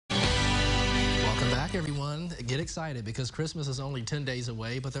back, everyone. Get excited because Christmas is only 10 days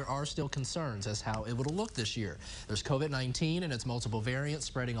away, but there are still concerns as how it will look this year. There's COVID-19 and its multiple variants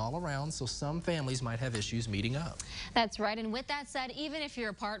spreading all around, so some families might have issues meeting up. That's right, and with that said, even if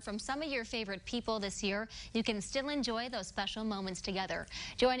you're apart from some of your favorite people this year, you can still enjoy those special moments together.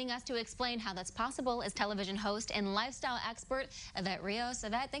 Joining us to explain how that's possible is television host and lifestyle expert Evette Rios.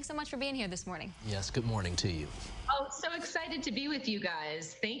 Evette, thanks so much for being here this morning. Yes, good morning to you. Oh, so excited to be with you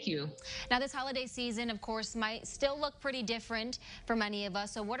guys. Thank you. Now, this holiday season, of course, might still look pretty different for many of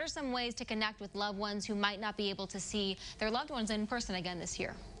us. So what are some ways to connect with loved ones who might not be able to see their loved ones in person again this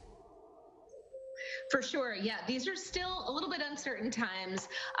year? For sure. Yeah, these are still a little bit uncertain times.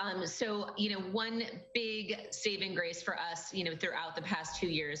 One big saving grace for us, throughout the past 2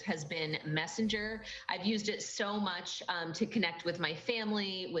 years has been Messenger. I've used it so much to connect with my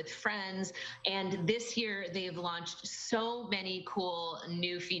family, with friends. And this year they've launched so many cool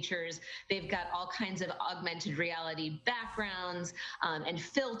new features. They've got all kinds of augmented reality backgrounds and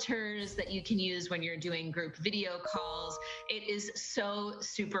filters that you can use when you're doing group video calls. It is so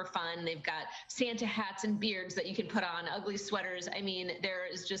super fun. They've got Santa hats and beards that you can put on, ugly sweaters. I mean, there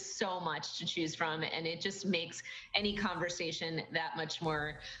is just so much to choose from, and it just makes any conversation that much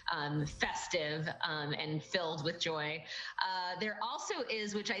more festive and filled with joy. There also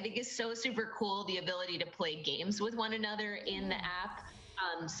is, which I think is so super cool, the ability to play games with one another in the app.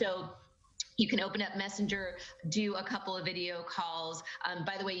 You can open up Messenger, do a couple of video calls.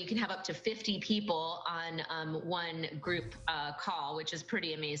 By the way, you can have up to 50 people on one group call, which is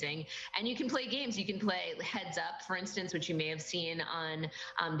pretty amazing. And you can play games. You can play Heads Up, for instance, which you may have seen on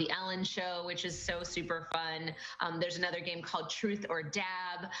The Ellen Show, which is so super fun. There's another game called Truth or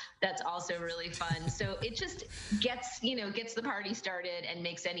Dab that's also really fun. So it just gets the party started and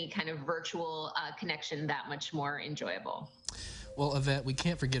makes any kind of virtual connection that much more enjoyable. Well, Evette, we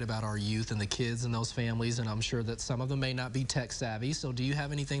can't forget about our youth and the kids in those families, and I'm sure that some of them may not be tech savvy. So do you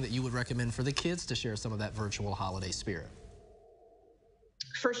have anything that you would recommend for the kids to share some of that virtual holiday spirit?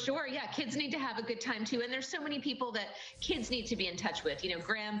 For sure, yeah, kids need to have a good time too. And there's so many people that kids need to be in touch with,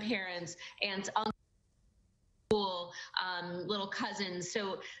 grandparents, aunts, uncles, little cousins.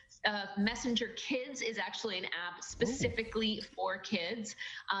 So Messenger Kids is actually an app specifically for kids.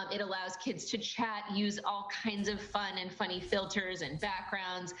 It allows kids to chat, use all kinds of fun and funny filters and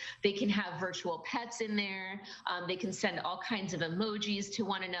backgrounds. They can have virtual pets in there. They can send all kinds of emojis to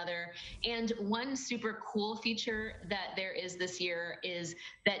one another. And one super cool feature that there is this year is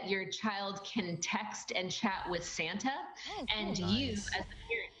that your child can text and chat with Santa, and you as the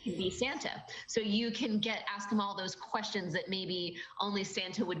parent can be Santa. So you can ask them all those questions that maybe only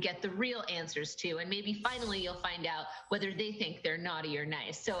Santa would get the real answers to, and maybe finally you'll find out whether they think they're naughty or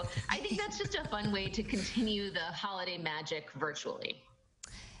nice. So I think that's just a fun way to continue the holiday magic virtually.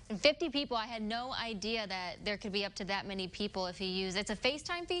 50 people, I had no idea that there could be up to that many people if you use it's a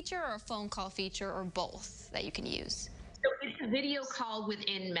FaceTime feature or a phone call feature or both that you can use. So it's a video call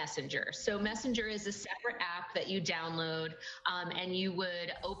within Messenger. So Messenger is a separate app that you download, and you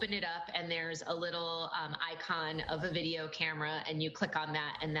would open it up, and there's a little icon of a video camera, and you click on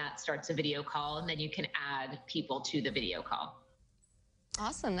that, and that starts a video call, and then you can add people to the video call.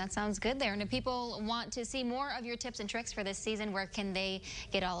 Awesome. That sounds good there. And if people want to see more of your tips and tricks for this season, where can they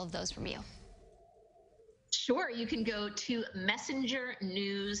get all of those from you? Sure. You can go to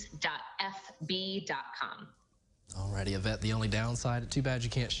messengernews.fb.com. Alrighty, Evette, the only downside, too bad you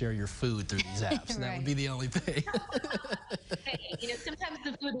can't share your food through these apps. Right. That would be the only thing. Hey, sometimes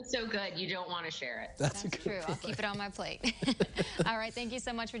the food is so good you don't want to share it. That's true. Point. I'll keep it on my plate. All right, thank you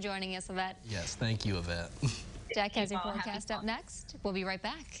so much for joining us, Evette. Yes, thank you, Evette. Jack has your forecast up next. We'll be right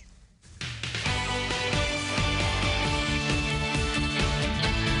back.